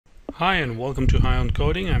Hi and welcome to High on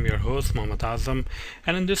Coding. I'm your host Mohammad Azam,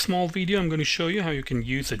 and in this small video I'm going to show you how you can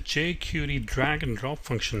use a jQuery drag and drop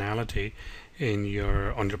functionality on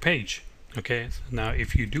your page. Okay, now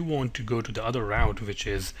if you do want to go to the other route, which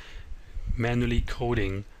is manually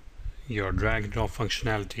coding your drag and drop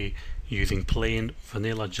functionality using plain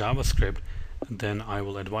vanilla JavaScript, then I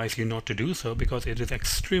will advise you not to do so because it is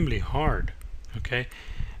extremely hard. Okay.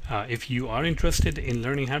 If you are interested in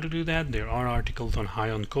learning how to do that, there are articles on High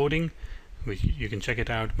on Coding, which you can check it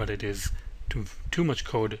out, but it is too much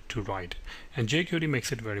code to write. And jQuery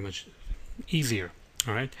makes it very much easier.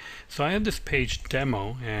 Alright, so I have this page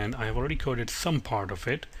demo, and I have already coded some part of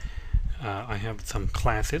it. I have some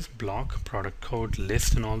classes, block, product code,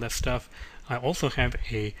 list, and all that stuff. I also have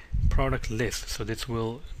a product list, so this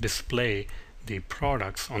will display the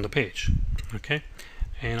products on the page. Okay,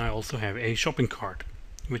 and I also have a shopping cart,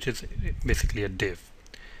 which is basically a div.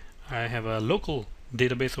 I have a local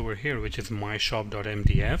database over here, which is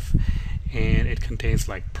myshop.mdf, and it contains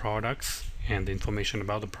like products and the information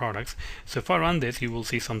about the products. So if I run this, you will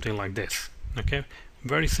see something like this. Okay,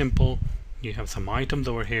 very simple. You have some items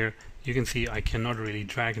over here. You can see I cannot really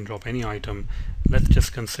drag and drop any item. Let's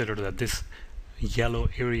just consider that this yellow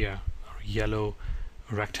area or yellow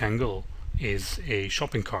rectangle is a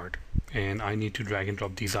shopping cart, and I need to drag and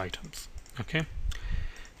drop these items. Okay.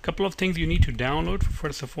 Couple of things you need to download.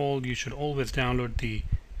 First of all, you should always download the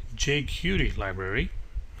jQuery library,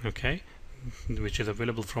 okay, which is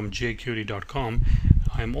available from jQuery.com.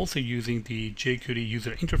 I'm also using the jQuery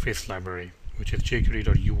user interface library, which is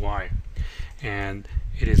jQuery.ui, and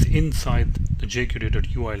it is inside the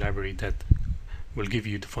jQuery.ui library that will give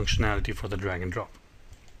you the functionality for the drag and drop.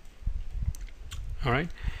 Alright,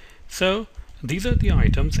 so these are the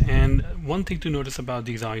items, and one thing to notice about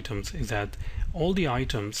these items is that all the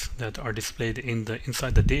items that are displayed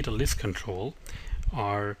inside the data list control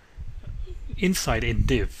are inside a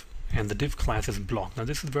div, and the div class is block. Now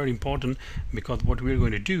this is very important because what we're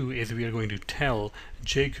going to do is we are going to tell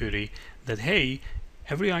jQuery that, hey,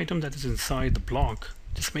 every item that is inside the block,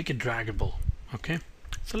 just make it draggable. Okay,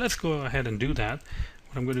 so let's go ahead and do that.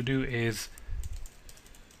 What I'm going to do is,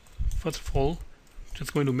 first of all,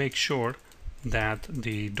 just going to make sure that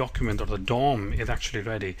the document or the DOM is actually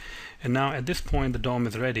ready. And now at this point the DOM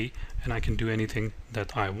is ready and I can do anything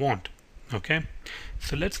that I want. Okay,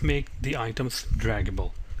 so let's make the items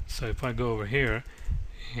draggable. So if I go over here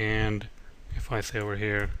and if I say over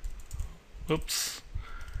here, oops,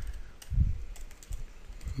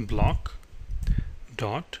 block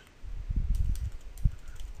dot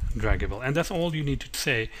draggable, and that's all you need to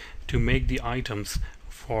say to make the items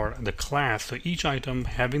for the class. So each item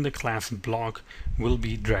having the class block will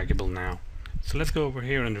be draggable now. So let's go over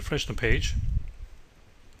here and refresh the page.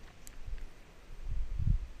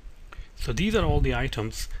 So these are all the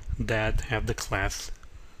items that have the class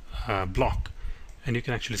block, and you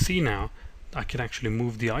can actually see now I can actually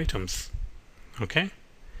move the items. Okay,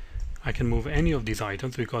 I can move any of these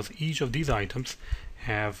items because each of these items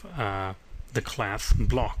have the class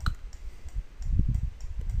block.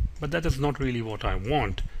 But that is not really what I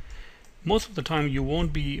want. Most of the time you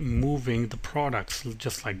won't be moving the products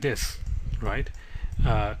just like this, right?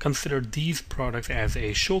 Consider these products as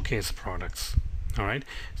a showcase products. Alright,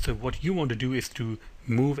 so what you want to do is to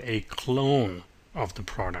move a clone of the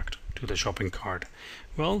product to the shopping cart.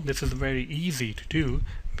 Well, this is very easy to do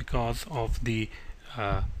because of the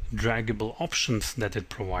draggable options that it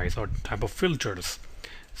provides, or type of filters.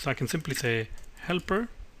 So I can simply say helper,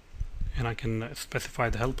 and I can specify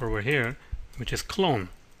the helper over here, which is clone.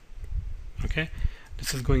 Okay,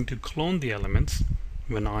 this is going to clone the elements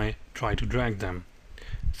when I try to drag them.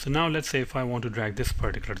 So now let's say if I want to drag this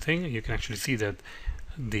particular thing, you can actually see that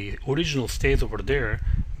the original stays over there,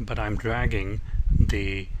 but I'm dragging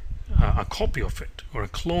the a copy of it or a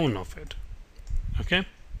clone of it. Okay,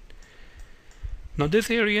 now this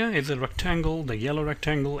area is a rectangle. The yellow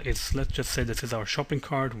rectangle is, let's just say this is our shopping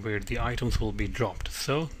cart where the items will be dropped.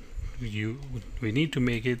 So we need to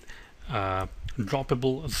make it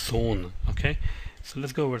droppable zone. Okay, so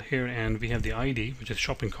let's go over here and we have the ID, which is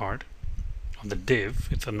shopping cart of the div.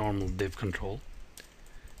 It's a normal div control.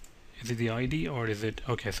 Is it the ID or is it,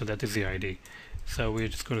 okay, so that is the ID. So we're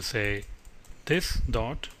just going to say this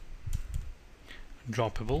dot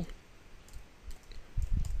droppable.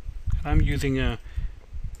 I'm using a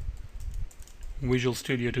Visual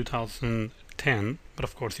Studio 2010, but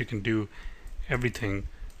of course you can do everything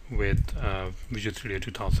with Visual Studio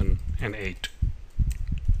 2008.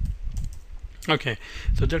 Okay,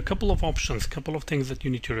 so there are a couple of options, couple of things that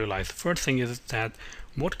you need to realize. The first thing is that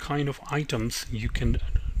what kind of items you can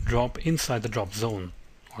drop inside the drop zone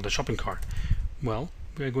or the shopping cart. Well,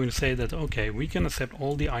 we're going to say that, okay, we can accept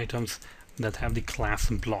all the items that have the class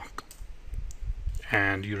block.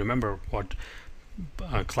 And you remember what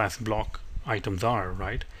class block items are,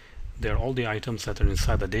 right? They're all the items that are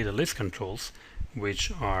inside the data list controls,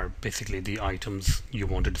 which are basically the items you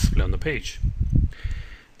want to display on the page.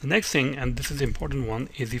 The next thing, and this is the important one,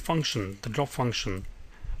 is the function, the drop function,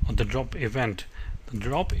 or the drop event. The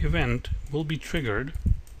drop event will be triggered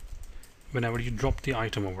whenever you drop the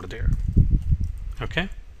item over there. Okay?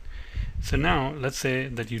 So now, let's say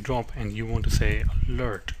that you drop and you want to say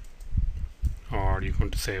alert, or you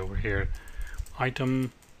want to say over here,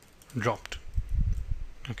 item dropped.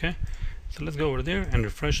 Okay? So let's go over there and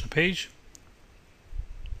refresh the page.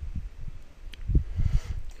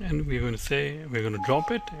 And we're going to say, we're going to drop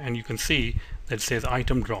it, and you can see that it says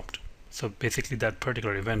item dropped. So basically that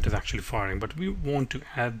particular event is actually firing, but we want to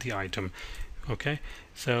add the item. Okay,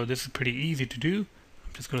 so this is pretty easy to do.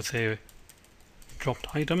 I'm just going to say dropped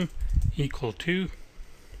item equal to,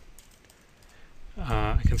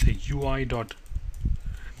 I can say UI.draggable.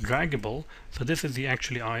 So this is the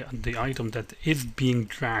the item that is being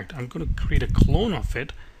dragged. I'm going to create a clone of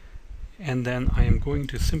it, and then I am going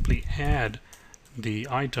to simply add the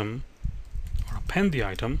item, or append the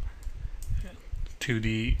item to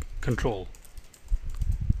the control,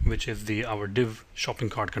 which is our div shopping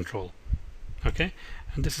cart control. Okay,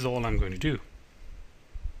 and this is all I'm going to do.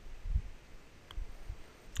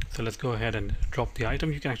 So let's go ahead and drop the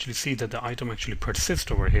item. You can actually see that the item actually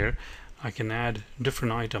persists over here. I can add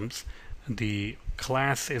different items. The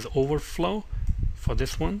class is overflow for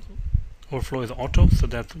this one. Overflow is auto, so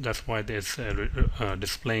that's why there's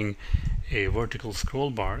displaying a vertical scroll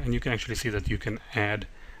bar, and you can actually see that you can add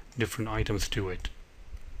different items to it.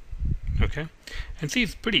 Okay, and see,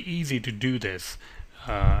 it's pretty easy to do this.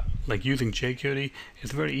 Like using jQuery,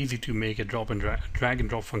 it's very easy to make a drag and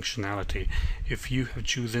drop functionality. If you have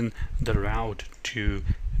chosen the route to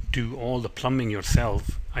do all the plumbing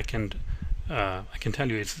yourself, I can tell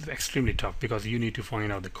you it's extremely tough, because you need to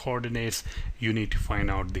find out the coordinates, you need to find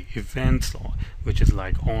out the events, which is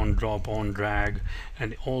like on drop, on drag,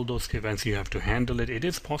 and all those events you have to handle it. It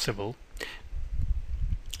is possible,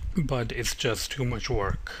 but it's just too much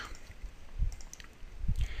work.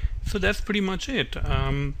 So that's pretty much it.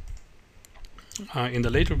 In the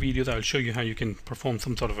later videos, I'll show you how you can perform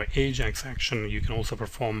some sort of an AJAX action. You can also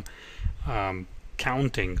perform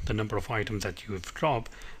counting the number of items that you have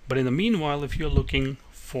dropped. But in the meanwhile, if you're looking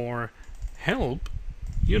for help,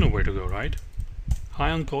 you know where to go, right?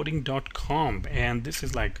 highoncoding.com, and this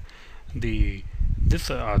is like this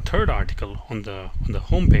third article on the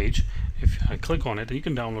home page. If I click on it, you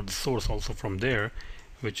can download the source also from there,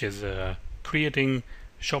 which is creating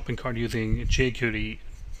shopping cart using jQuery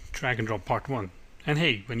drag and drop part 1. And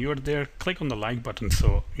hey, when you're there, click on the like button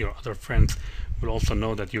so your other friends will also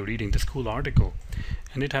know that you're reading this cool article.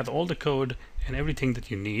 And it has all the code and everything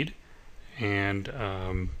that you need, and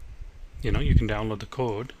you know, you can download the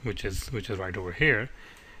code, which is right over here.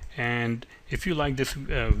 And if you like this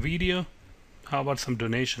video, how about some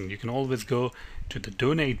donation? You can always go to the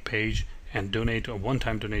donate page and donate a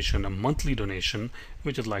one-time donation, a monthly donation,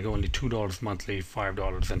 which is like only $2 monthly,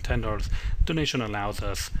 $5 and $10. Donation allows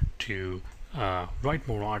us to write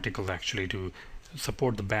more articles, actually, to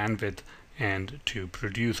support the bandwidth, and to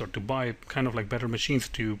produce or to buy kind of like better machines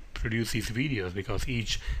to produce these videos, because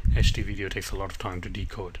each HD video takes a lot of time to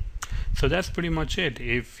decode. So that's pretty much it.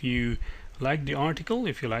 If you like the article,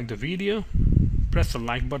 if you like the video, press the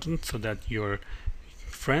like button so that your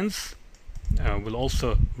friends will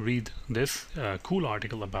also read this cool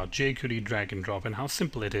article about jQuery drag and drop and how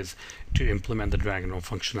simple it is to implement the drag and drop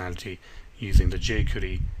functionality using the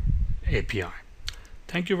jQuery API.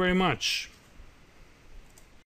 Thank you very much.